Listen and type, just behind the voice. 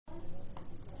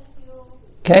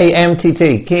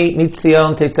KMTT, Ki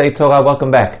Mitzion Tetzei Torah.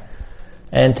 Welcome back.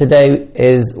 And today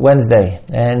is Wednesday,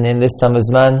 and in this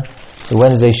summer's man, the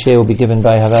Wednesday share will be given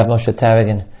by Harav Moshe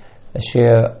Taragin, a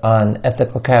share on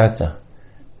ethical character,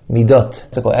 midot,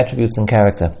 ethical attributes and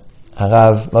character.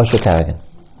 Harav Moshe Taragin.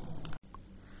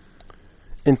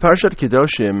 In Parshat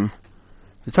Kedoshim,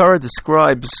 the Torah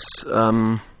describes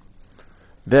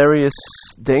various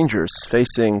dangers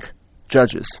facing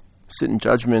judges, sit in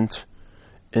judgment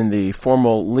in the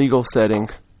formal legal setting,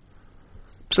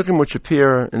 psukim which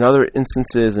appear in other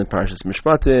instances in Parshas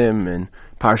Mishpatim and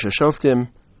Parsha Shoftim,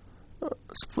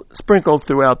 sprinkled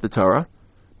throughout the Torah.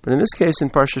 But in this case, in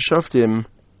Parsha Shoftim,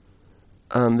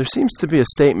 there seems to be a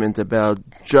statement about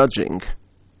judging,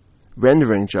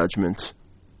 rendering judgment,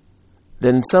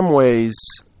 that in some ways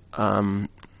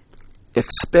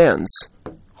expands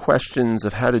questions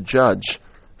of how to judge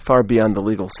far beyond the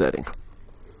legal setting.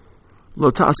 Lo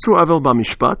ta'asu avel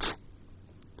b'mishpat,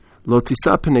 lo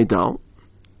tisa pnei dal.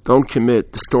 Don't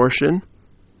commit distortion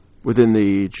within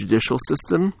the judicial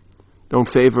system. Don't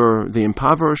favor the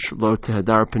impoverished. Lo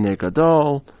tehadar pnei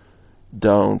gadol.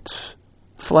 Don't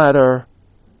flatter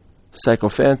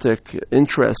sycophantic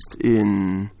interest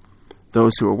in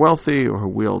those who are wealthy or who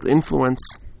wield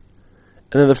influence.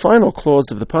 And then the final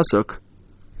clause of the pasuk,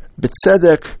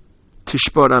 b'tzedek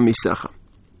tishpot amisecha.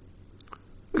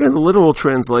 Again, the literal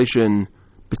translation,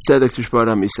 b'tzedek tishpot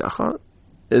amisecha,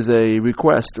 is a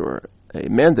request or a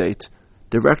mandate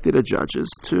directed at judges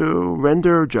to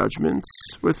render judgments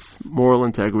with moral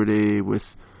integrity,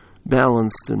 with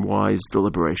balanced and wise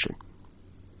deliberation.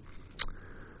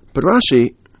 But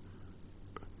Rashi,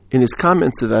 in his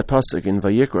comments to that pasuk in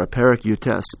Vayikra, Perek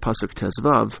Yutes, pasuk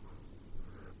Tezvav,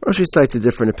 Rashi cites a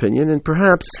different opinion, and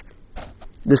perhaps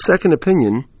the second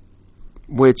opinion,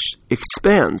 which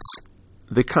expands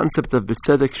the concept of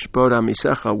b'tzedek shpot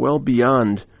amisecha well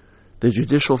beyond the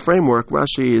judicial framework.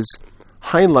 Rashi is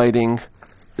highlighting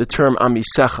the term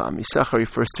amisecha. Amisecha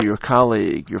refers to your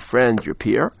colleague, your friend, your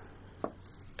peer,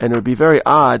 and it would be very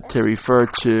odd to refer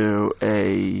to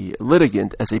a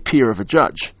litigant as a peer of a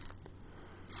judge.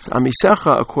 So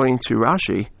amisecha, according to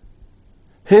Rashi,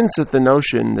 hints at the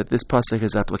notion that this pasuk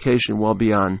has application well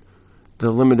beyond the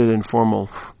limited and formal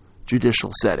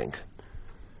judicial setting.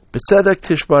 B'tzedek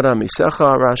tishpat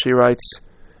amisecha, Rashi writes,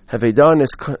 Havedan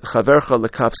es chavercha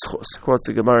lekaf schus. Quotes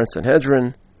the Gemara in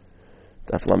Sanhedrin,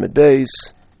 Daf Lamed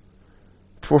Beis,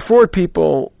 to afford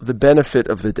people the benefit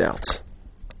of the doubt.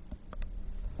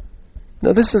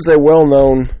 Now this is a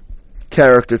well-known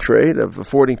character trait of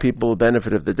affording people the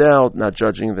benefit of the doubt, not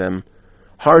judging them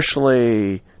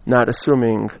harshly, not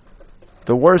assuming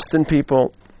the worst in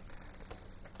people.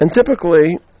 And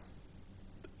typically,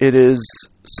 it is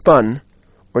spun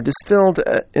or distilled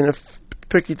in a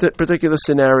particular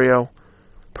scenario.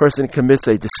 Person commits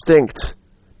a distinct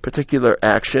particular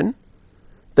action.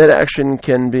 That action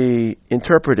can be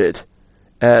interpreted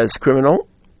as criminal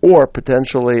or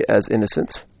potentially as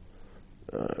innocent.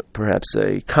 Perhaps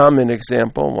a common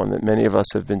example, one that many of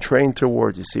us have been trained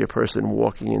toward. You see a person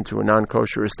walking into a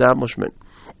non-kosher establishment.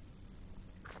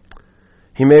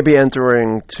 He may be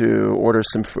entering to order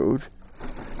some food.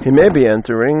 He may be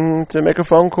entering to make a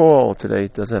phone call. Today he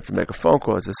doesn't have to make a phone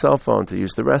call. It's a cell phone, to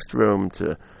use the restroom,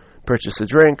 to purchase a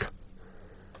drink.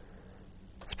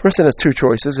 This person has two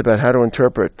choices about how to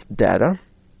interpret data.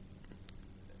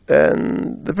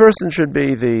 And the person should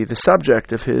be, the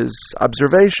subject of his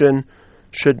observation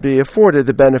should be afforded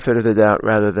the benefit of the doubt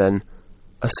rather than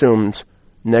assumed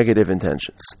negative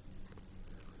intentions.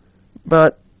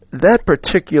 But that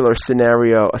particular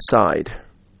scenario aside,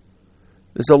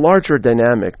 there's a larger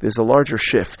dynamic, there's a larger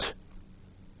shift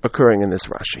occurring in this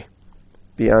Rashi,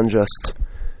 beyond just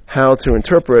how to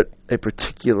interpret a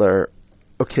particular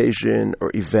occasion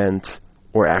or event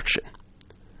or action.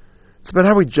 It's about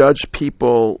how we judge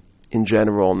people in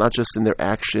general, not just in their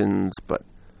actions, but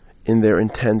in their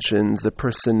intentions, their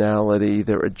personality,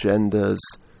 their agendas,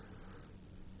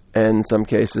 and in some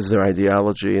cases their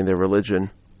ideology and their religion.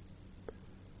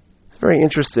 It's a very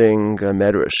interesting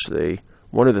medrash,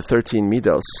 one of the 13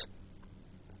 midos,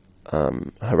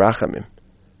 harachamim,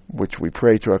 which we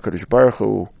pray to HaKadosh Baruch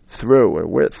Hu through or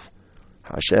with.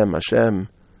 Hashem, Hashem,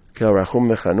 kel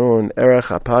rachum mechanun, erech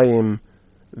apayim,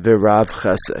 v'rav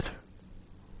chesed.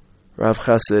 Rav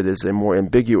chesed is a more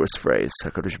ambiguous phrase.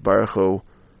 HaKadosh Baruch Hu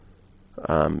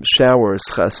showers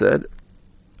chesed,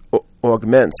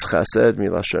 augments chesed,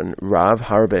 milashon rav,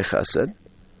 harbe chesed.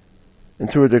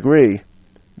 And to a degree,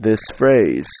 this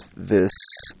phrase, this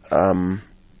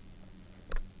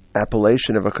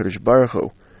appellation of HaKadosh Baruch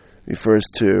Hu refers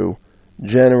to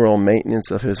general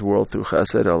maintenance of his world through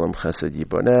chesed, olam chesed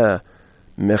yiboneh,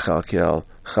 mechalkel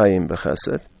chayim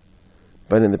b'chesed,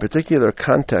 but in the particular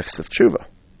context of tshuva,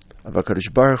 of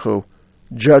HaKadosh Baruch Hu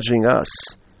judging us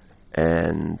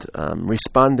and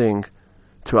responding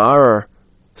to our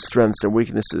strengths and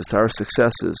weaknesses, to our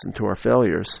successes and to our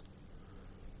failures.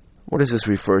 What does this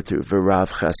refer to?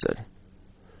 V'rav chesed.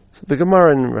 So the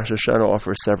Gemara in Rosh Hashanah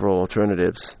offers several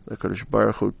alternatives. The HaKadosh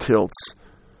Baruch Hu tilts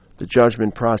the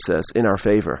judgment process in our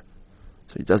favor.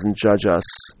 So he doesn't judge us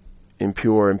in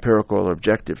pure empirical or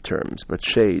objective terms, but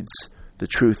shades the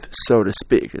truth, so to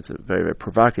speak. It's a very, very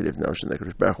provocative notion that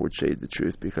HaKadosh Baruch Hu would shade the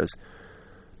truth, because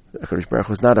HaKadosh Baruch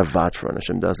Hu is not a vatron.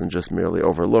 Hashem doesn't just merely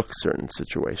overlook certain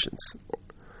situations.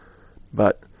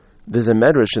 But there's a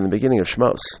medrash in the beginning of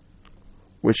Shmos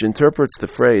which interprets the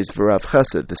phrase V'rav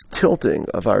Chesed, this tilting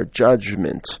of our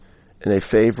judgment in a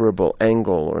favorable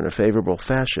angle or in a favorable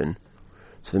fashion.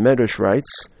 So the medrash writes,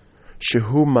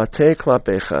 Shehu mateh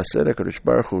klape chesed, HaKadosh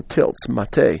Baruch Hu tilts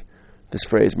mateh. This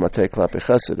phrase mateh klape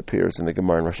chesed appears in the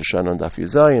Gemara in Rosh Hashanah on Daf Yud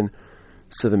Zayin.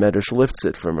 So the medrash lifts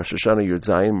it from Rosh Hashanah Yud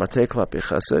Zayin, mateh klape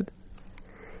chesed.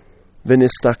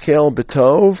 V'nistakel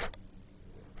b'tov,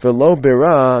 v'lo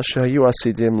bira shehayu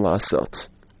asidim lasot.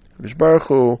 HaKadosh Baruch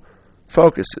Hu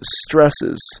focuses,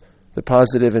 stresses the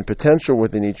positive and potential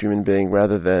within each human being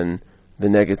rather than the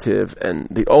negative and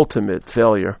the ultimate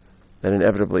failure that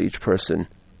inevitably each person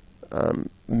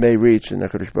may reach, and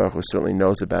HaKadosh Baruch Hu certainly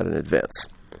knows about in advance.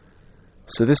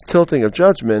 So this tilting of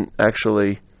judgment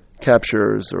actually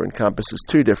captures or encompasses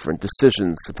two different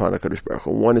decisions upon HaKadosh Baruch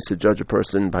Hu. One is to judge a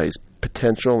person by his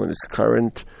potential and his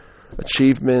current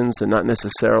achievements, and not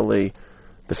necessarily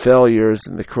the failures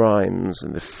and the crimes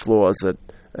and the flaws that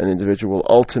an individual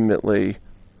ultimately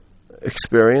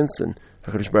experience. And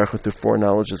HaKadosh Baruch Hu, through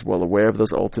foreknowledge, is well aware of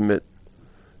those ultimate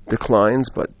declines,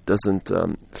 but doesn't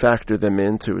factor them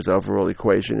into his overall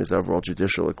equation, his overall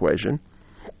judicial equation.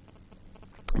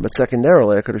 But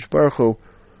secondarily, HaKadosh Baruch Hu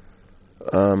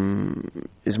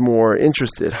is more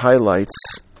interested,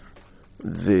 highlights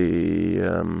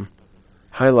the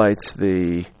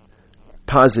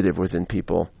positive within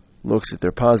people, looks at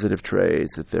their positive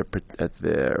traits, at their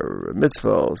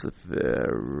mitzvahs, at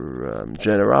their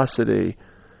generosity,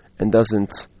 and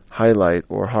doesn't highlight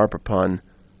or harp upon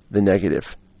the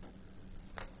negative.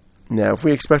 Now, if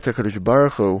we expect HaKadosh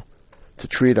Baruch Hu to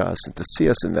treat us and to see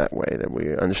us in that way, that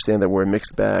we understand that we're a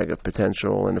mixed bag of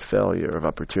potential and of failure, of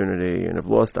opportunity and of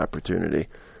lost opportunity,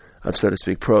 of, so to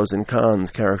speak, pros and cons,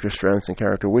 character strengths and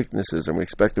character weaknesses, and we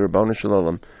expect the Ribono Shel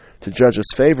Olam to judge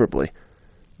us favorably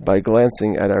by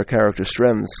glancing at our character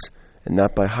strengths and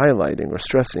not by highlighting or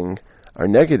stressing our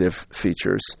negative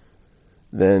features,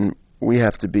 then we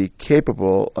have to be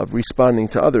capable of responding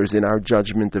to others in our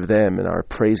judgment of them, in our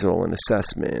appraisal and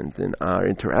assessment, in our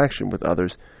interaction with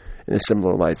others in a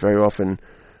similar light. Very often,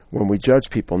 when we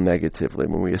judge people negatively,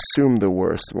 when we assume the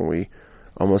worst, when we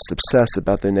almost obsess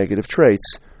about their negative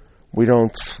traits, we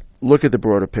don't look at the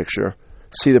broader picture,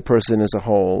 see the person as a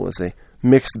whole, as a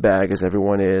mixed bag, as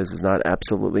everyone is not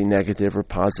absolutely negative or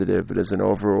positive, but as an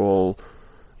overall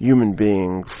human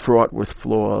being fraught with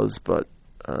flaws, but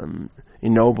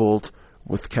ennobled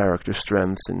with character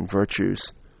strengths and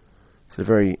virtues. It's a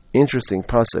very interesting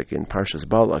pasuk in Parshas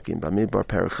Balak in Bamidbar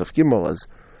Perek Chaf Gimel, as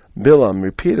Bilam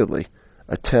repeatedly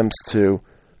attempts to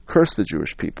curse the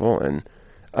Jewish people, and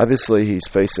obviously he's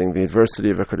facing the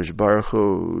adversity of HaKadosh Baruch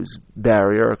Hu's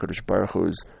barrier, HaKadosh Baruch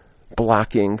Hu's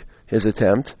blocking his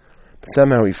attempt. But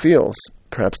somehow he feels,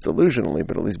 perhaps delusionally,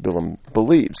 but at least Bilam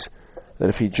believes, that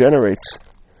if he generates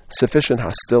sufficient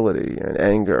hostility and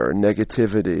anger,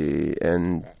 negativity,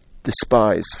 and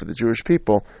despise for the Jewish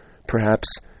people, perhaps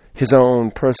his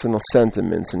own personal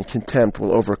sentiments and contempt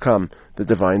will overcome the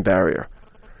divine barrier.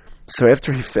 So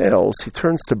after he fails, he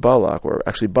turns to Balak, or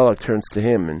actually Balak turns to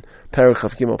him in Perek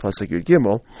Chaf Gimel Pasuk Yud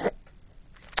Gimel.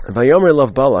 Vayomer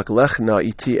lav Balak, lech na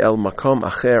iti el makom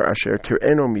acher asher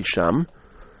tir'eno misham.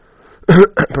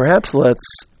 Perhaps let's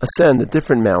ascend a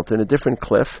different mountain, a different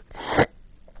cliff,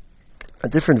 a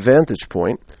different vantage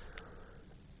point,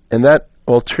 and that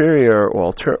ulterior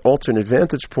or alternate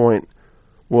vantage point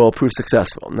will prove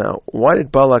successful. Now, why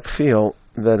did Balak feel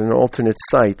that an alternate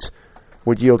site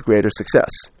would yield greater success?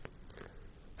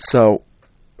 So,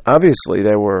 obviously,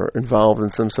 they were involved in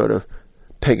some sort of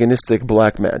paganistic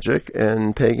black magic,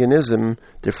 and paganism,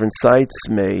 different sites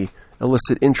may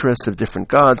elicit interests of different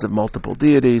gods, of multiple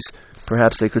deities.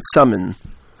 Perhaps they could summon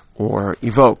or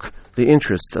evoke the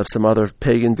interest of some other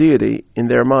pagan deity in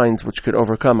their minds, which could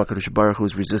overcome HaKadosh Baruch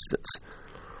Hu's resistance.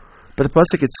 But the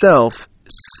pasuk itself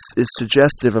is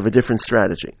suggestive of a different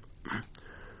strategy.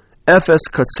 Efes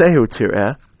kotzehu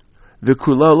tir'eh,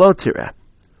 v'kulo lo tir'eh.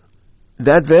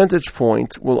 That vantage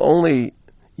point will only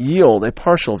yield a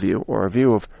partial view, or a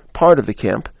view of part of the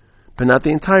camp, but not the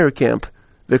entire camp,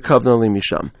 v'kavna li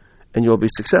misham. And you'll be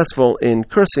successful in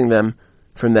cursing them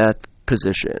from that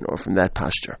position or from that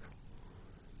posture.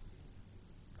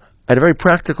 At a very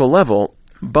practical level,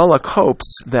 Balak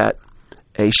hopes that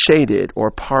a shaded or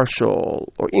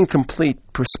partial or incomplete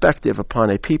perspective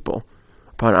upon a people,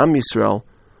 upon Am Yisrael,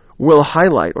 will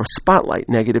highlight or spotlight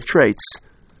negative traits.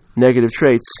 Negative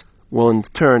traits will in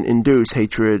turn induce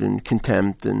hatred and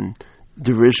contempt and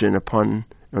derision on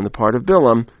the part of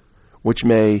Bilam, which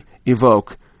may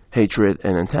evoke hatred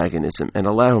and antagonism and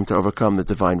allow him to overcome the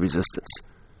divine resistance.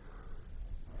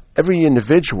 Every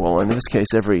individual, and in this case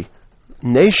every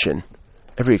nation,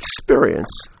 every experience,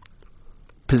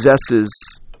 possesses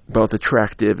both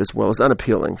attractive as well as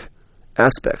unappealing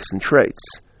aspects and traits.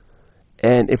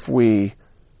 And if we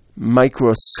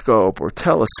microscope or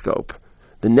telescope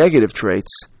the negative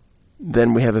traits,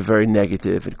 then we have a very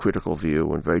negative and critical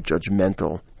view and very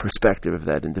judgmental perspective of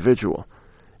that individual.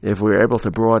 If we're able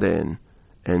to broaden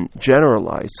and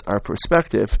generalize our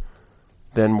perspective,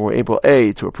 then we're able,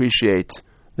 A, to appreciate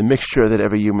the mixture that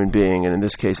every human being, and in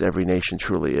this case every nation,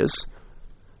 truly is,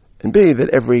 and B, that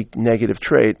every negative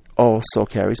trait also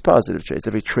carries positive traits.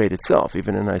 Every trait itself,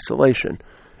 even in isolation,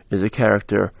 is a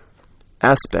character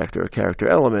aspect or a character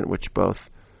element which both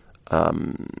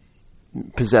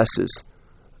possesses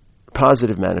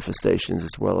positive manifestations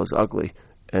as well as ugly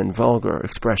and vulgar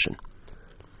expression.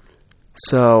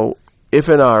 So, if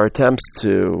in our attempts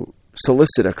to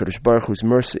solicit HaKadosh Baruch Hu's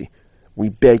mercy, we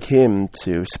beg Him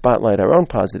to spotlight our own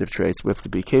positive traits, we have to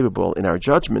be capable in our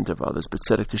judgment of others, but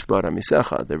tzedek tishbar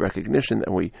amisecha, the recognition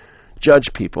that we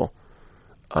judge people,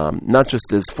 not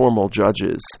just as formal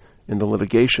judges in the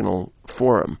litigational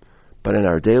forum, but in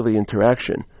our daily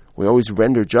interaction. We always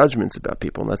render judgments about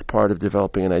people, and that's part of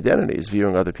developing an identity, is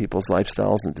viewing other people's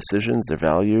lifestyles and decisions, their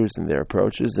values and their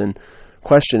approaches, and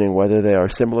questioning whether they are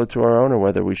similar to our own or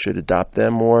whether we should adopt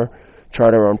them or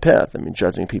chart our own path. I mean,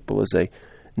 judging people is a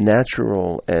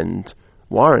natural and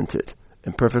warranted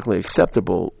and perfectly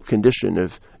acceptable condition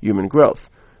of human growth.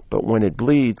 But when it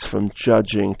bleeds from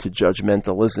judging to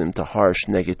judgmentalism, to harsh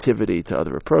negativity to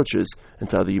other approaches and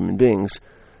to other human beings,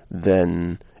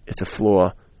 then it's a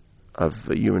flaw of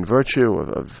human virtue,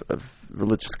 of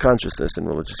religious consciousness and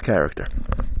religious character.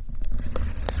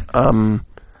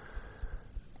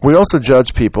 We also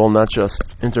judge people not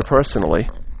just interpersonally,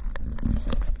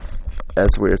 as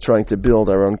we're trying to build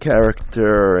our own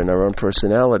character and our own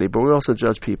personality, but we also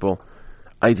judge people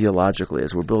ideologically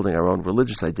as we're building our own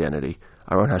religious identity,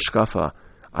 our own hashkafa,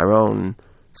 our own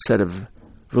set of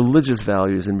religious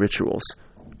values and rituals.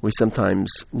 We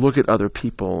sometimes look at other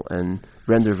people and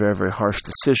render very, very harsh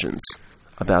decisions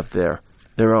about their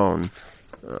own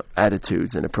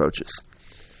attitudes and approaches.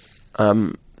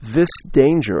 This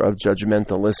danger of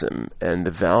judgmentalism and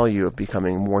the value of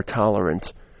becoming more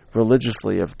tolerant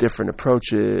religiously of different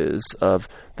approaches, of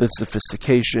the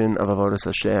sophistication of Avodas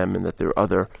Hashem, and that there are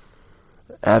other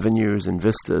avenues and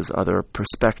vistas, other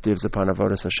perspectives upon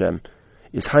Avodas Hashem,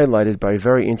 is highlighted by a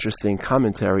very interesting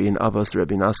commentary in Avos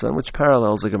Rebbe Nassan, which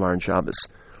parallels the Gemara in Shabbos.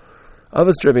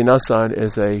 Avos Rebbe Nassan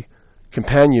is a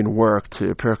companion work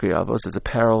to Pirkei Avos, as a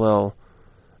parallel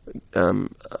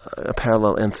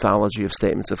anthology of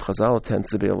statements of Chazal. It tends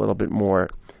to be a little bit more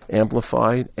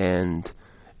amplified and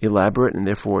elaborate, and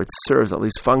therefore it serves, at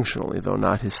least functionally, though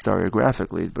not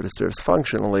historiographically, but it serves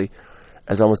functionally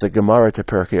as almost a Gemara to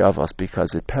Pirkei Avos,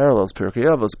 because it parallels Pirkei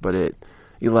Avos, but it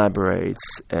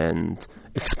elaborates and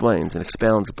explains and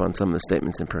expounds upon some of the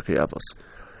statements in Pirkei Avos.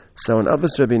 So in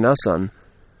Avos Rebbe Nassan,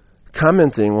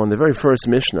 commenting on the very first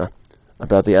Mishnah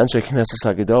about the Anshe Knesset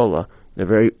HaGedola, the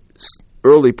very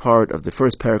early part of the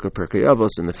first parak of Pirkei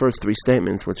Avos, and the first three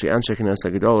statements which the Anshe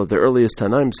Knesset HaGedola, the earliest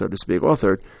Tanaim, so to speak,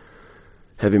 authored,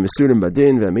 Hevi Mesudim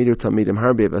Badin, Ve'amidu Talmidim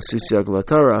Harbe, Vasisya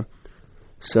Glatara.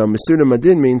 So Mesudim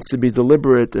Badin means to be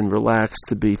deliberate and relaxed,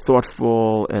 to be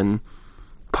thoughtful and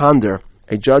ponder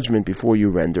a judgment before you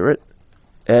render it.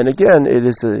 And again, it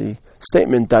is a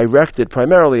statement directed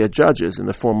primarily at judges in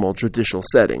the formal judicial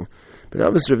setting. But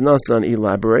Avos Rebbe Nassan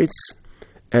elaborates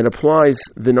and applies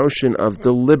the notion of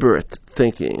deliberate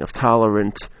thinking, of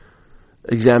tolerant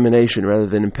examination rather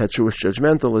than impetuous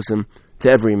judgmentalism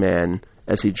to every man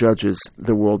as he judges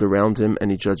the world around him and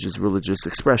he judges religious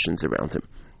expressions around him.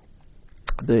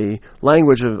 The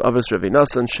language of Avos Rebbe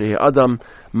Nassan, Shehi Adam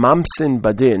Mamsin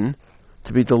Badin,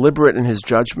 to be deliberate in his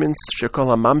judgments, Shekol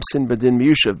HaMamsin Badin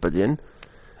Miyushav Badin,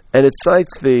 and it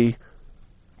cites the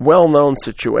well-known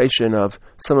situation of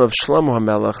some of Shlomo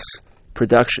HaMelech's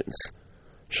productions.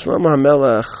 Shlomo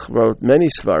HaMelech wrote many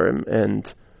Svarim,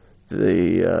 and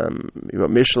he wrote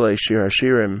Mishlei, Shir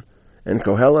HaShirim, and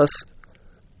Koheles,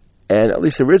 And at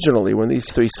least originally, when these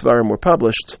 3 Svarim were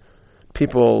published,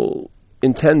 people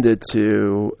intended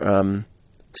to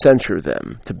censure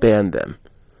them, to ban them.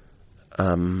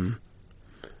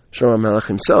 Shlomo Melech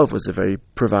himself was a very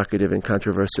provocative and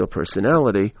controversial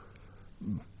personality,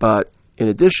 but in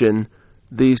addition,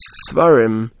 these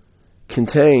Svarim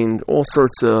contained all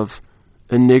sorts of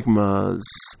enigmas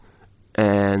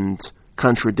and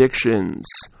contradictions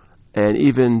and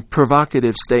even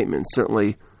provocative statements.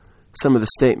 Certainly some of the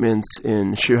statements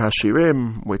in Shir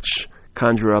HaShirim, which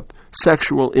conjure up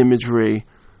sexual imagery,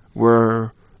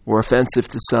 were offensive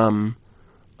to some.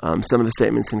 Some of the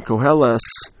statements in Koheles,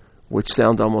 which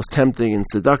sound almost tempting and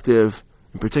seductive,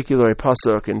 in particular a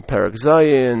pasuk in Perek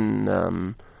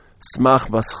Zayin, Smach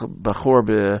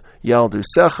b'chor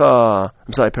b'yaldusecha,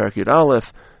 Perek Yud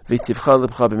Aleph, V'tivcha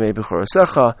libcha b'mei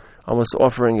b'chorasecha, almost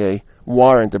offering a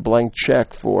warrant, a blank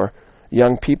check for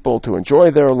young people to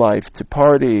enjoy their life, to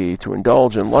party, to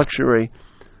indulge in luxury.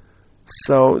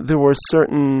 So there were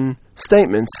certain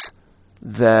statements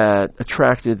that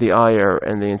attracted the ire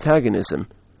and the antagonism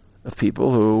of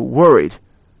people who worried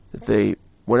that they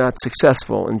were not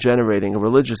successful in generating a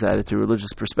religious attitude,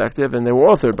 religious perspective, and they were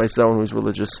authored by someone whose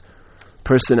religious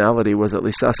personality was at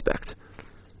least suspect.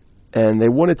 And they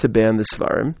wanted to ban the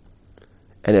Svarim.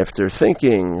 And after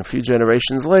thinking, a few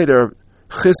generations later,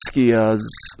 Chizkiya's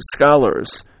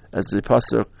scholars, as the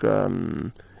pasuk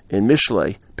in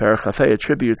Mishlei, Perek Chafei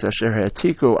attributes Asher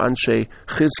Ha'atiku Anshe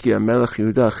Chizkiya Melech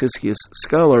Yehuda, Chizkiya's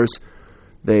scholars,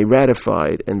 they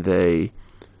ratified and they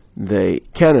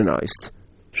canonized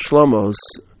Shlomo's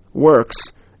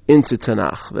works into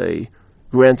Tanakh. They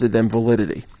granted them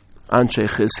validity, Anshe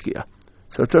Chizkiya.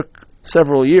 So it took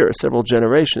several years, several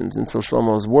generations, until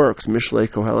Shlomo's works, Mishlei,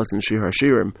 Koheles, and Shir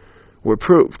HaShirim, were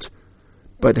proved.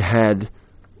 But had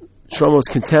Shlomo's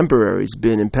contemporaries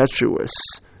been impetuous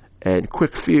and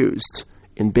quick-fused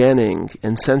in banning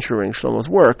and censoring Shlomo's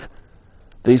work,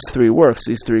 these 3 works,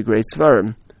 these 3 great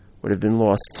Svarim, would have been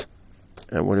lost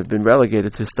and would have been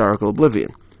relegated to historical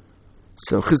oblivion.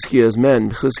 So Chizkiya's men,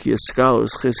 Chizkiya's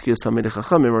scholars, Chizkiya's Talmidei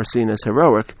Chachamim are seen as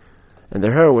heroic, and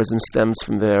their heroism stems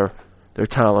from their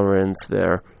tolerance,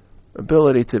 their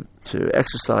ability to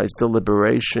exercise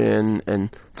deliberation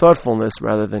and thoughtfulness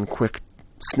rather than quick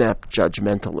snap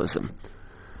judgmentalism.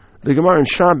 The Gemara in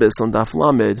Shabbos on Daf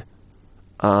Lamed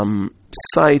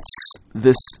cites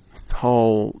this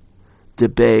whole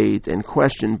debate and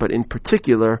question, but in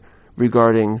particular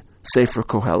regarding Sefer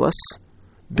Koheles.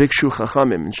 Bikshu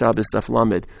Chachamim in Shabbos Daf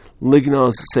Lamed,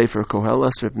 Lignos Sefer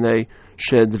Koheles v'pnei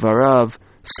shedvarav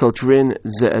sotrin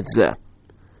ze et ze.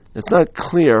 It's not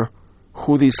clear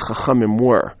who these Chachamim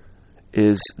were.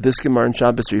 Is this Gemara in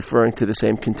Shabbos referring to the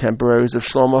same contemporaries of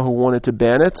Shlomo who wanted to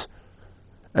ban it,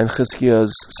 and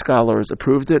Chizkiya's scholars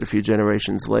approved it a few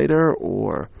generations later,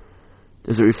 or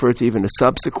does it refer to even a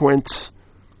subsequent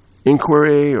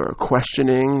inquiry or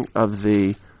questioning of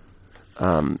the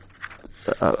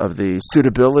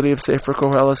suitability of Sefer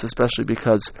Koheles, especially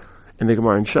because in the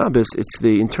Gemara in Shabbos it's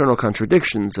the internal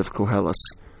contradictions of Koheles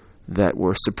that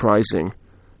were surprising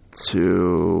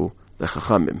to the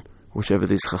Chachamim, whichever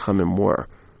these Chachamim were.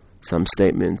 Some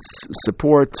statements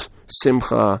support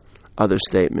Simcha, other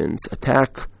statements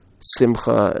attack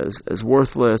Simcha as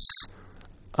worthless.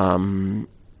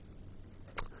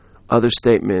 Other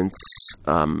statements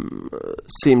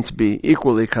seem to be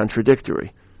equally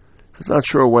contradictory. It's not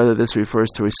sure whether this refers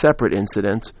to a separate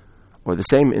incident or the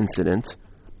same incident,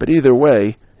 but either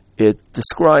way, it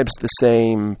describes the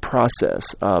same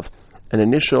process of an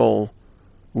initial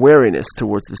wariness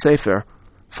towards the Sefer,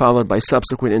 followed by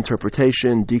subsequent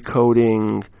interpretation,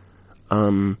 decoding,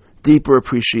 deeper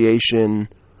appreciation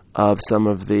of some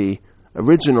of the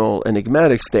original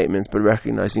enigmatic statements, but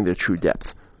recognizing their true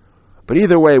depth. But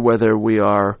either way, whether we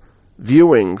are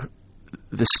viewing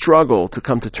the struggle to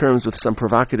come to terms with some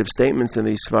provocative statements in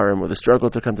these Svarim, or the struggle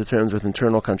to come to terms with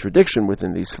internal contradiction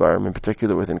within these Svarim, in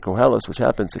particular within Koheles, which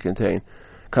happens to contain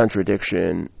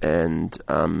contradiction and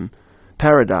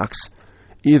paradox,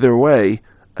 either way,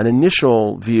 an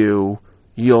initial view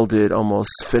yielded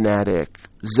almost fanatic,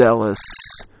 zealous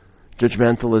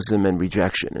judgmentalism and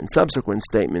rejection, and subsequent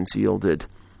statements yielded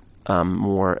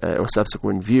or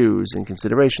subsequent views and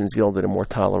considerations yielded a more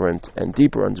tolerant and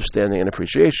deeper understanding and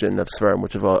appreciation of Svarim,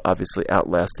 which have obviously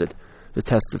outlasted the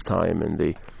test of time and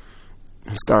the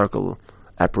historical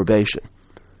approbation.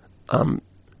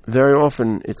 Very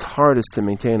often it's hardest to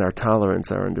maintain our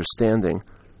tolerance, our understanding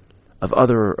of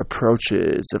other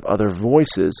approaches, of other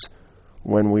voices,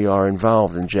 when we are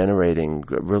involved in generating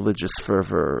religious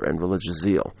fervor and religious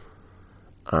zeal.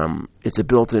 It's a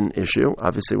built-in issue.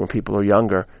 Obviously, when people are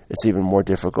younger, it's even more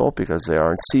difficult because they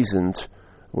aren't seasoned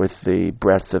with the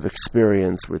breadth of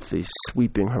experience, with the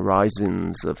sweeping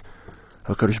horizons of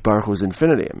HaKadosh Baruch Hu's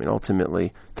infinity. I mean,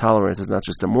 ultimately, tolerance is not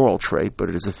just a moral trait, but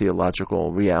it is a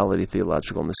theological reality,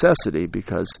 theological necessity,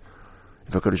 because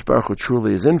if HaKadosh Baruch Hu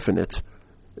truly is infinite,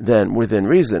 then within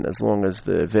reason, as long as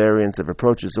the variance of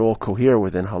approaches all cohere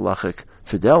within halachic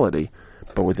fidelity,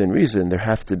 but within reason, there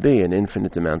have to be an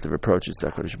infinite amount of approaches to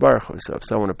HaKadosh Baruch Hu. So if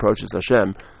someone approaches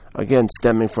Hashem, again,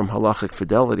 stemming from halachic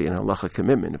fidelity and halachic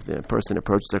commitment, if the person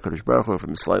approaches HaKadosh Baruch Hu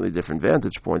from a slightly different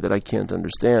vantage point that I can't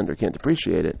understand or can't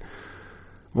appreciate it,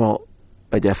 well,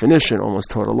 by definition, almost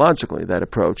tautologically, that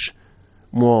approach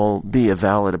will be a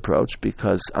valid approach,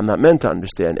 because I'm not meant to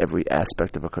understand every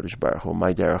aspect of HaKadosh Baruch Hu.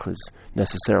 My derech is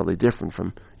necessarily different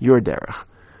from your derech.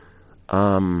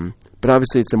 But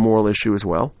obviously it's a moral issue as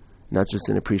well, not just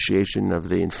an appreciation of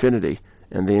the infinity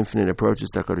and the infinite approaches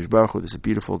to HaKadosh Baruch Hu. There's a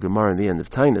beautiful Gemara in the end of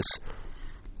Tainus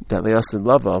that Liasid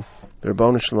Lava, the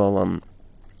Rebbeinu Shalom,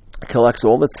 collects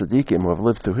all the tzaddikim who have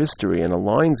lived through history and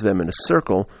aligns them in a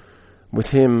circle with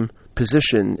him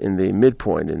positioned in the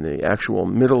midpoint, in the actual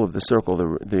middle of the circle,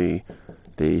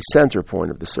 the center point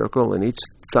of the circle, and each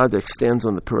tzaddik stands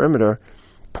on the perimeter,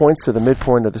 points to the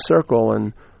midpoint of the circle,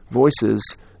 and voices,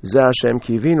 Zashem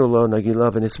kivinu lo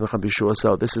nagilav v'nitzmecha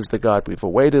b'shuaso. This is the God we've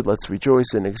awaited. Let's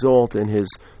rejoice and exalt in His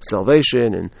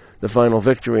salvation and the final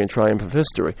victory and triumph of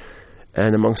history.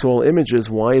 And amongst all images,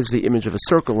 why is the image of a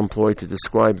circle employed to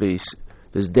describe this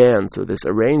dance or this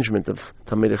arrangement of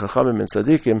Talmidei Chachamim and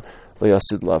Tzaddikim,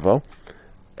 Liasid Lavo?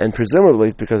 And presumably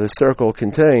it's because a circle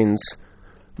contains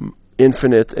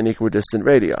infinite and equidistant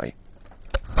radii.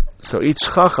 So each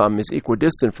Chacham is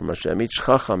equidistant from Hashem. Each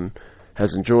Chacham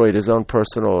has enjoyed his own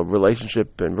personal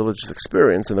relationship and religious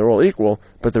experience, and they're all equal,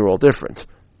 but they're all different.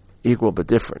 Equal but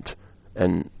different.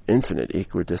 And infinite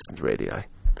equidistant radii.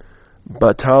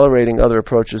 But tolerating other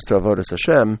approaches to Avodas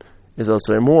Hashem is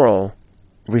also a moral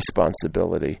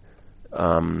responsibility.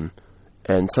 And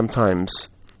sometimes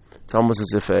it's almost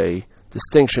as if a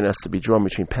distinction has to be drawn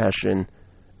between passion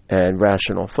and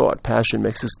rational thought. Passion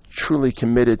makes us truly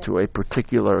committed to a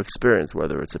particular experience,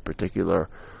 whether it's a particular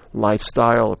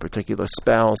lifestyle, a particular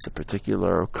spouse, a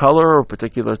particular color, or a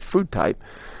particular food type.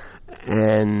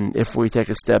 And if we take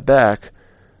a step back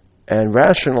and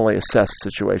rationally assess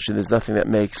the situation, there's nothing that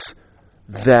makes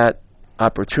that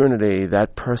opportunity,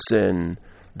 that person,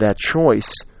 that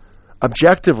choice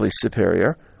objectively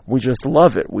superior. We just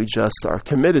love it. We just are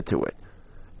committed to it.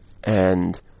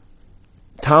 And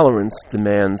tolerance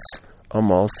demands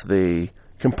almost the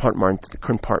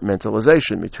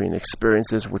compartmentalization between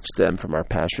experiences which stem from our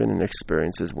passion and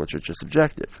experiences which are just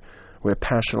subjective. We're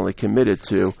passionately committed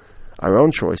to our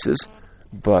own choices,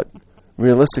 but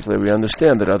realistically we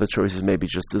understand that other choices may be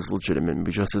just as legitimate and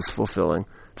be just as fulfilling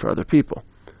for other people.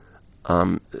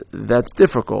 That's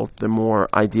difficult the more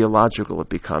ideological it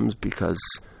becomes, because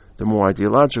the more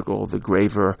ideological, the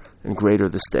graver and greater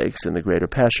the stakes and the greater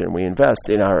passion we invest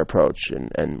in our approach,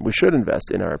 and we should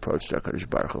invest in our approach to HaKadosh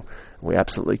Baruch Hu. We're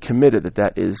absolutely committed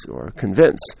that is, or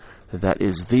convinced that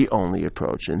is the only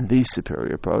approach and the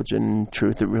superior approach, and in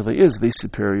truth it really is the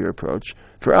superior approach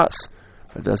for us,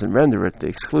 but it doesn't render it the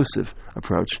exclusive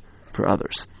approach for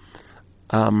others.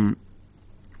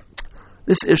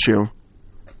 This issue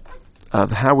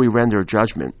of how we render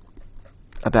judgment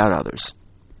about others,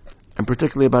 and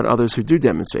particularly about others who do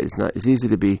demonstrate. It's easy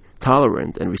to be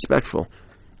tolerant and respectful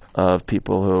of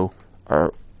people who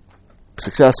are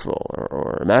successful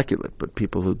or immaculate, but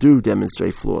people who do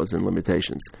demonstrate flaws and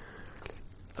limitations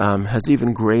has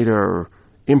even greater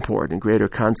import and greater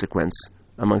consequence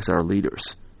amongst our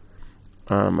leaders.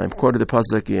 I've quoted the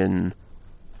pasuk in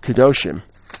Kedoshim,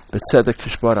 B'tzedek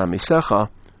tishbar amisecha.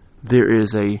 There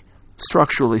is a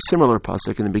structurally similar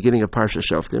pasuk in the beginning of Parsha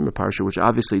Shoftim, a parsha which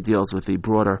obviously deals with the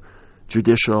broader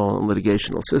judicial and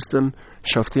litigational system.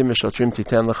 Shoftim v'shatrim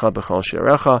titen lecha b'chol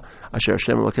she'erecha asher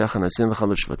Hashem elokecha nazin lecha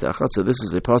l'shvatecha. So this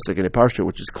is a pasuk in a parsha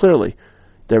which is clearly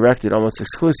directed almost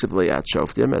exclusively at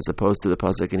Shoftim, as opposed to the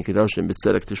pasuk in Kedoshim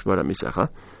B'tzedek tishbar amisecha.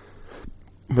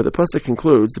 But the pasuk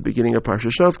concludes the beginning of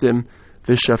Parsha Shoftim,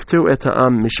 v'shaftu et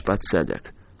ha'am mishpat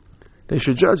tzedek. They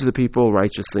should judge the people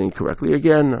righteously and correctly.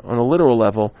 Again, on a literal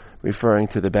level, referring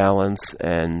to the balance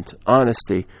and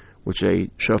honesty which a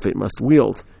shofet must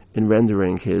wield in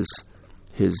rendering his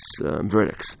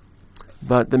verdicts.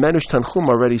 But the Medrash Tanchum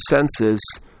already senses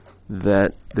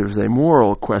that there's a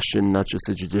moral question, not just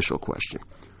a judicial question.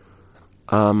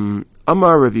 Amar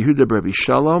Rav Yehuda Rabbi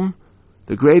Shalom,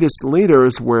 the greatest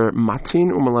leaders were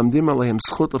matin u'malamdim alehem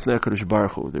zchut lefnei HaKadosh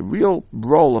Baruch Hu. The real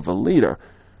role of a leader,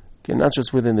 again, not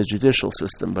just within the judicial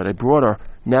system, but a broader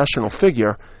national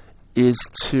figure, is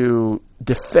to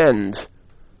defend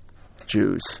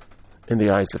Jews in the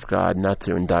eyes of God, not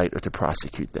to indict or to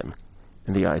prosecute them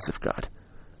in the eyes of God.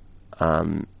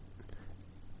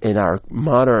 In our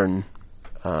modern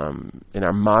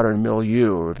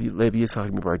milieu, Levi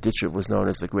Yitzchak Berditchev was known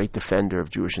as the great defender of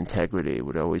Jewish integrity. He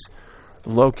would always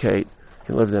locate.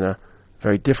 He lived in a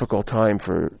very difficult time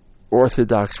for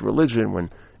Orthodox religion when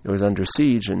it was under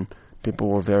siege and people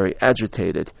were very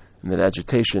agitated. And that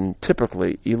agitation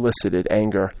typically elicited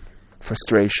anger,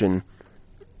 frustration,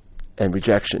 and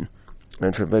rejection.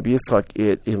 And for Levi Yitzchak,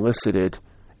 it elicited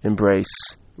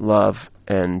embrace, love,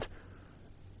 and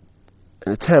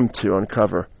an attempt to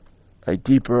uncover a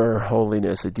deeper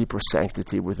holiness, a deeper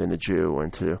sanctity within a Jew,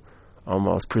 and to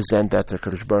almost present that to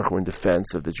Kadosh Baruch Hu in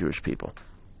defense of the Jewish people.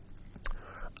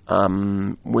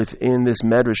 Within this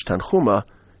Medrash Tanchuma,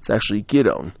 it's actually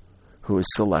Gidon who is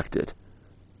selected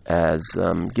as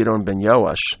Gidon ben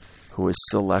Yoash, who is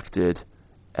selected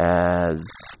as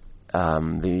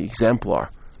the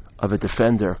exemplar of a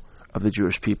defender of the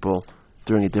Jewish people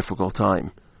during a difficult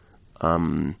time.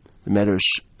 The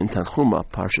Medrash in Tanchuma,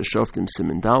 Parsha Shoftim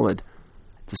Siman Daled,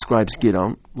 describes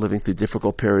Gidon living through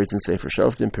difficult periods in Sefer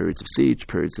Shoftim, periods of siege,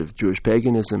 periods of Jewish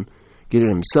paganism. Gidon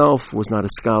himself was not a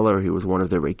scholar. He was one of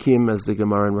the Rekim, as the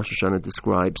Gemara in Rosh Hashanah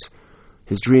describes.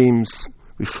 His dreams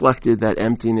reflected that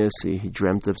emptiness. He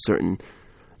dreamt of certain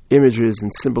images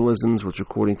and symbolisms, which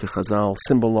according to Chazal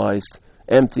symbolized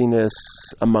emptiness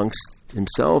amongst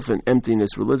himself and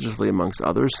emptiness religiously amongst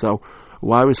others. So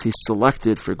why was he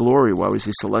selected for glory? Why was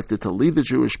he selected to lead the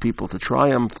Jewish people to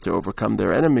triumph, to overcome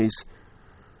their enemies?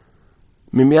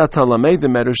 Mimiyat Talameh, the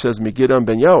Medrash says, Megidon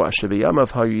ben Yoash,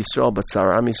 Sheviyamav Ha Yisrael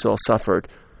Batzar, Am Yisrael suffered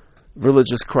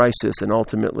religious crisis and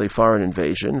ultimately foreign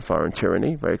invasion, foreign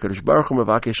tyranny. And the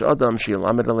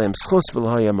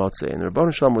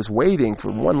Rebbeinu Shalom was waiting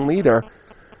for one leader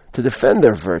to defend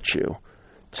their virtue,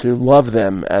 to love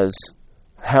them as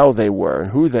how they were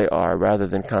and who they are, rather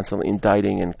than constantly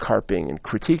indicting and carping and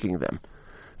critiquing them.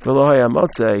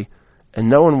 And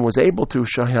no one was able to,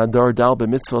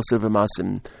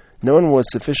 no one was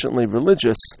sufficiently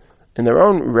religious in their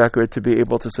own record to be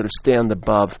able to sort of stand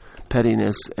above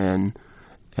pettiness and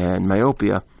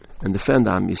myopia and defend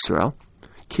Am Yisrael.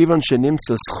 Kivan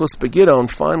shenimtza schus begidon,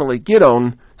 finally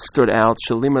Gidon stood out,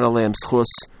 shaliman aleim schus,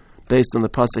 based on the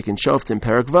pasuk in Shoftim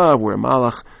Perek Vav, where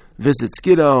Malach visits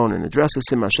Gidon and addresses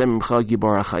him, Hashem imcha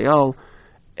gibor hachayal,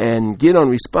 and Gidon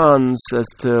responds as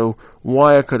to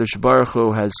why HaKadosh Baruch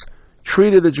Hu has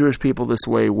treated the Jewish people this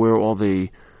way, where all the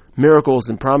miracles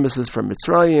and promises from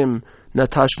Mitzrayim,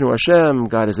 Natashnu Hashem,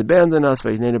 God has abandoned us,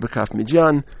 Vayinenu b'kaf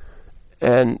Midyan.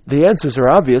 And the answers are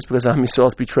obvious because Am Yisrael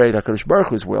has betrayed HaKadosh Baruch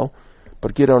Hu's will,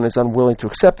 but Gidon is unwilling to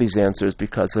accept these answers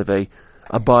because of a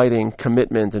abiding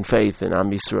commitment and faith in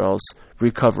Am Yisrael's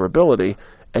recoverability.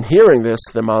 And hearing this,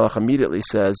 the Malach immediately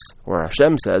says, or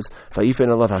Hashem says, Vayifen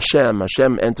elav Hashem,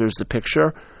 Hashem enters the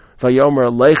picture, Vayomer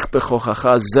leich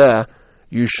b'chochacha zeh,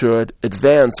 you should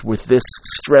advance with this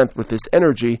strength, with this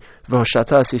energy. And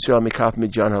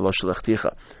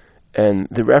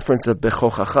the reference of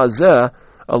Bechochacha Zeh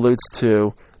alludes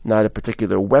to not a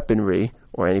particular weaponry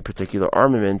or any particular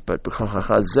armament, but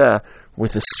Bechochacha Zeh,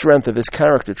 with the strength of this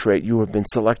character trait, you have been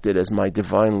selected as my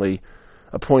divinely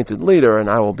appointed leader, and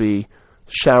I will be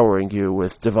showering you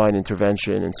with divine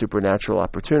intervention and supernatural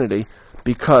opportunity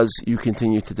because you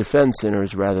continue to defend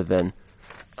sinners rather than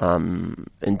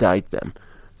indict them.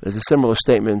 There's a similar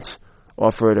statement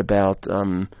offered about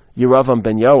Yeravam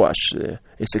ben Yoash, a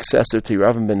successor to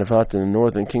Yeravam ben Nevat in the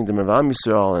northern kingdom of Am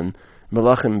Yisrael, and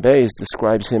Melachim Beis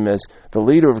describes him as the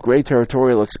leader of great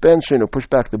territorial expansion who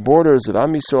pushed back the borders of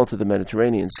Am Yisrael to the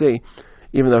Mediterranean Sea,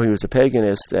 even though he was a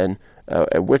paganist and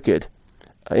a wicked,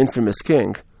 infamous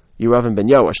king. Yeravam ben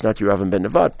Yoash, not Yeravam ben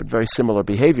Nevat, but very similar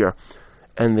behavior.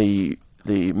 And the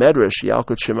Medrash,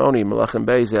 Yalkut Shimoni, Melachim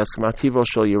Beis, asks, Mativo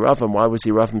shel Yeravam, why was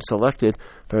Yeravam selected?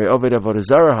 Very Oved Avodah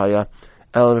Zarah haya,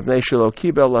 El Mipnei shelo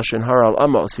kibel lashon hara al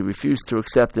Amos. He refused to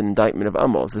accept an indictment of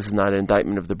Amos. This is not an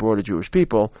indictment of the broader Jewish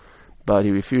people, but he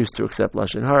refused to accept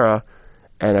lashon hara.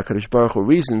 And HaKadosh Baruch Hu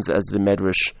reasons, as the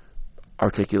Medrash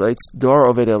articulates, Dor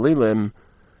Oved Elilim,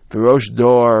 V'rosh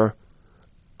Dor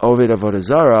Oved Avodah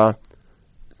Zarah.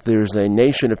 There's a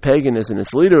nation of paganism and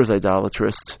its leader is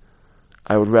idolatrous.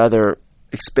 I would rather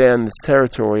expand this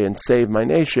territory and save my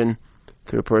nation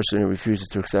through a person who refuses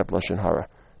to accept lashon hara,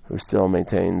 who still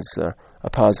maintains a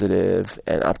positive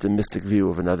and optimistic view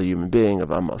of another human being,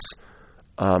 of Amos.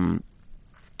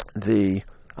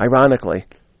 Ironically,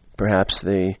 perhaps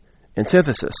the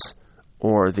antithesis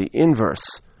or the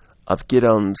inverse of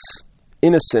Gidon's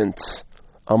innocent,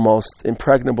 almost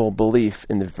impregnable belief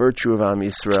in the virtue of Am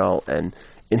Yisrael and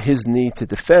in his need to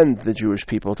defend the Jewish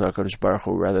people to HaKadosh Baruch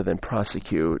Hu rather than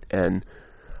prosecute and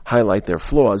highlight their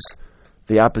flaws.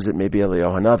 The opposite may be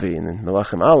Eliyahu Hanavi. And in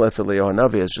Melachim Aleph, Eliyahu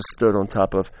Hanavi has just stood on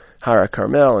top of Har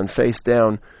Carmel and faced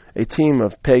down a team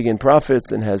of pagan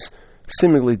prophets and has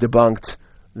seemingly debunked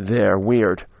their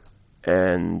weird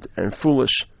and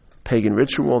foolish pagan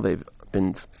ritual. They've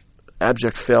been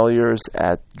abject failures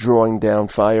at drawing down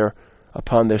fire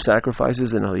upon their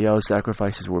sacrifices, and Eliyahu's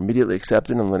sacrifices were immediately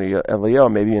accepted, and Eliyahu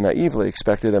maybe naively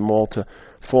expected them all to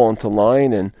fall into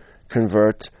line and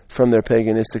convert from their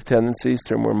paganistic tendencies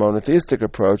to a more monotheistic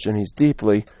approach, and he's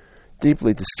deeply,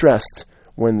 deeply distressed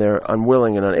when they're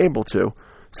unwilling and unable to.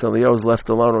 So Eliyahu is left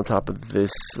alone on top of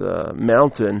this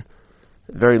mountain,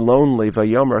 very lonely.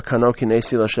 Vayomer kano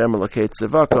kinesi l'Hashem elokei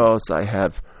tzivakos. I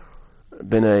have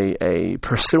been a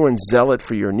pursuant zealot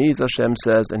for your needs, Hashem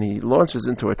says, and he launches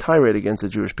into a tirade against the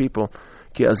Jewish people.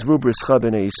 Ki azvu brischa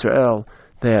b'nei Yisrael.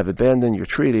 They have abandoned your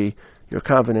treaty, your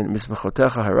covenant.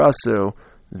 Mizbechotecha harasu.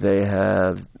 They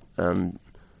have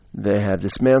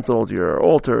dismantled your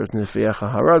altars.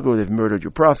 Nefeyecha haragu. They've murdered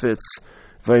your prophets.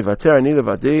 Vayvater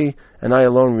nidavadi. And I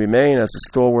alone remain as a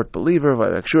stalwart believer.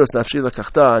 Vayakshuas nafshi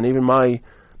lekachta. And even my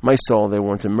soul they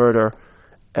want to murder.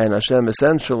 And Hashem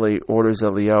essentially orders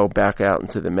Eliyahu back out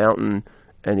into the mountain,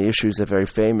 and he issues a very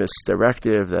famous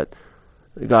directive that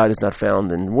God is not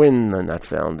found in wind, and not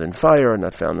found in fire, and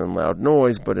not found in loud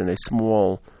noise, but in a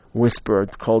small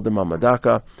whispered kol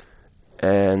d'mamadaka.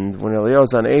 And when Eliyahu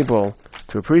is unable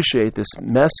to appreciate this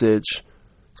message,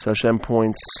 so Hashem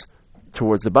points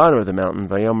towards the bottom of the mountain.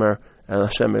 Vayomer el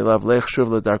Hashem elav lech shuv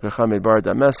l'darkecha midbar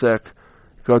Damesek.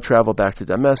 Go travel back to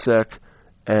Damesek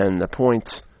and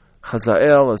appoint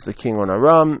Chazael as the king on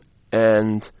Aram,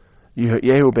 and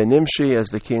Yehu ben Nimshi as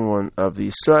the king of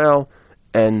the Israel,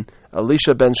 and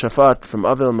Elisha ben Shaphat from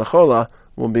Avil Mechola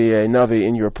will be a Navi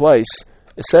in your place,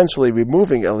 essentially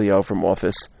removing Eliyahu from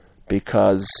office,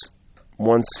 because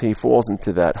once he falls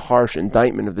into that harsh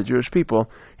indictment of the Jewish people,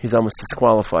 he's almost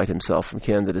disqualified himself from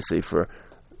candidacy for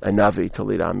a Navi to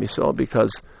lead Am Yisrael,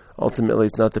 because ultimately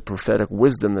it's not the prophetic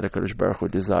wisdom that HaKadosh Baruch Hu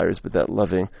desires, but that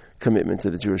loving commitment to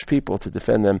the Jewish people to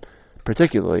defend them,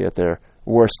 particularly at their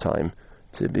worst time,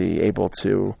 to be able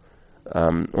to,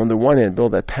 on the one hand,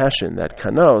 build that passion, that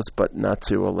kanos, but not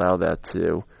to allow that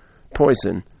to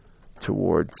poison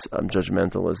towards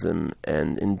judgmentalism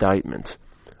and indictment.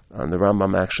 The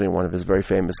Rambam actually, in one of his very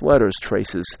famous letters,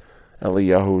 traces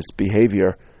Eliyahu's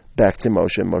behavior back to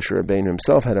Moshe. Moshe Rabbeinu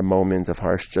himself had a moment of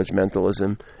harsh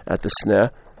judgmentalism at the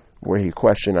Sneh, where he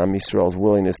questioned Am Yisrael's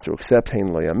willingness to accept Hein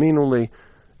Lo Yaminu Li.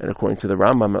 And according to the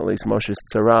Rambam, at least, Moshe's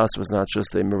tzaras was not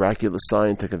just a miraculous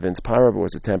sign to convince Paro, but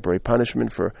was a temporary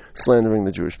punishment for slandering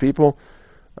the Jewish people.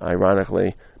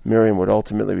 Ironically, Miriam would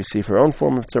ultimately receive her own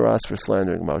form of tzaras for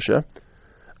slandering Moshe.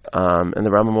 And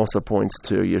the Rambam also points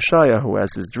to Yeshaya, who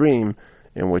has his dream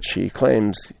in which he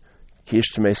claims,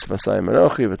 Kish Tmeis Vasayim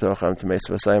Anochi, V'tocham Tmeis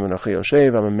Vasayim Anochi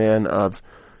Yoshev, I'm a man of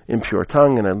impure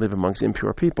tongue, and I live amongst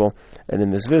impure people. And in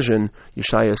this vision,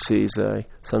 Yeshaya sees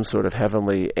some sort of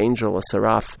heavenly angel, a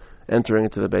seraph, entering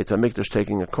into the Beit HaMikdash,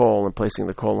 taking a coal and placing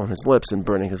the coal on his lips and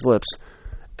burning his lips.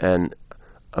 And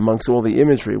amongst all the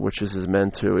imagery which is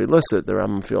meant to elicit, the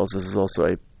Rambam feels this is also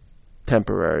a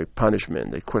temporary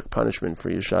punishment, a quick punishment for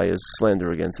Yeshaya's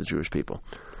slander against the Jewish people.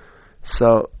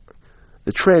 So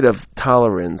the trait of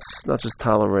tolerance, not just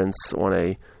tolerance on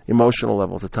a emotional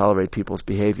level to tolerate people's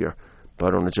behavior,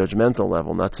 but on a judgmental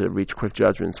level, not to reach quick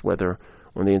judgments, whether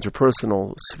on the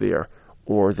interpersonal sphere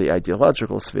or the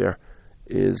ideological sphere,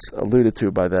 is alluded to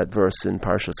by that verse in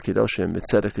Parshas Kedoshim,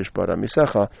 Mitzedek Tishbar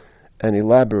Misecha, and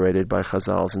elaborated by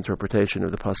Chazal's interpretation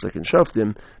of the pasuk in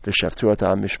Shoftim, V'shaftu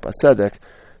ata mishpat tzedek.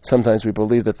 Sometimes we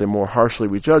believe that the more harshly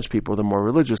we judge people, the more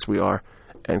religious we are,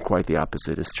 and quite the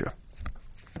opposite is true.